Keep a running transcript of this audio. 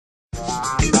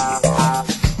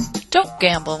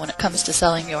gamble when it comes to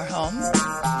selling your home.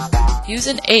 Use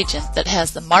an agent that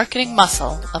has the marketing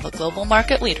muscle of a global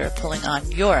market leader pulling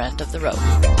on your end of the rope.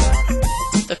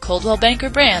 The Coldwell Banker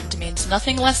brand means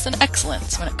nothing less than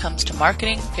excellence when it comes to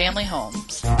marketing family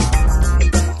homes.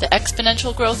 The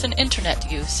exponential growth in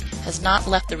internet use has not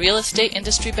left the real estate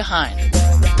industry behind.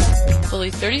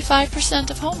 Fully 35%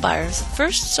 of home buyers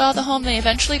first saw the home they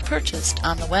eventually purchased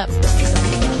on the web.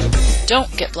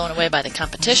 Don't get blown away by the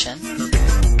competition.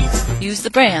 Use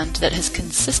the brand that has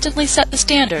consistently set the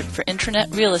standard for internet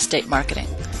real estate marketing,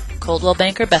 Coldwell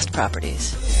Banker Best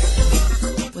Properties.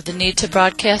 With the need to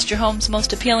broadcast your home's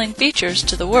most appealing features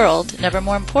to the world never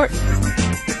more important,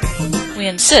 we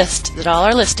insist that all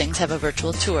our listings have a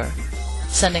virtual tour,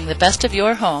 sending the best of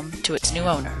your home to its new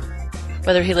owner,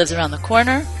 whether he lives around the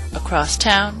corner, across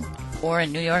town, or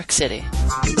in New York City.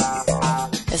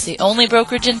 As the only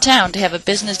brokerage in town to have a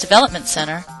business development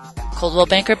center, Coldwell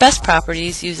Banker Best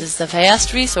Properties uses the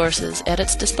vast resources at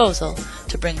its disposal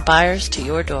to bring buyers to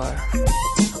your door.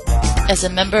 As a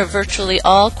member of virtually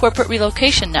all corporate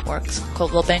relocation networks,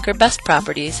 Coldwell Banker Best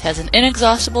Properties has an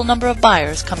inexhaustible number of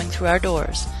buyers coming through our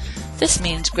doors. This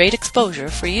means great exposure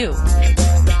for you.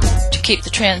 To keep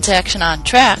the transaction on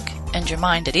track and your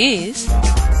mind at ease,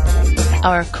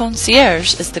 our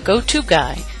concierge is the go-to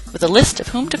guy with a list of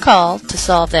whom to call to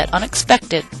solve that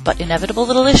unexpected but inevitable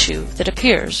little issue that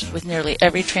appears with nearly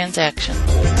every transaction.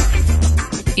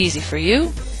 Easy for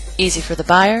you, easy for the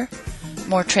buyer,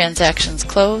 more transactions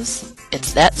close.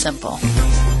 It's that simple.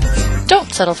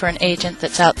 Don't settle for an agent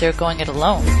that's out there going it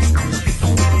alone.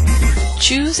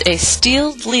 Choose a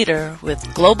steeled leader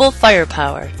with global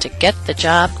firepower to get the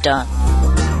job done.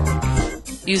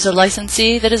 Use a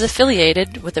licensee that is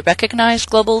affiliated with a recognized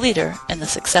global leader in the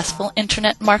successful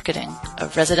internet marketing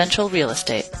of residential real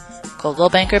estate, Coldwell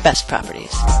Banker Best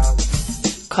Properties.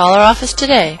 Call our office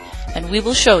today and we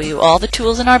will show you all the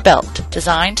tools in our belt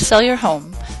designed to sell your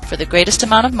home for the greatest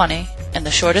amount of money in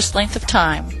the shortest length of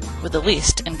time with the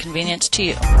least inconvenience to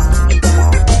you.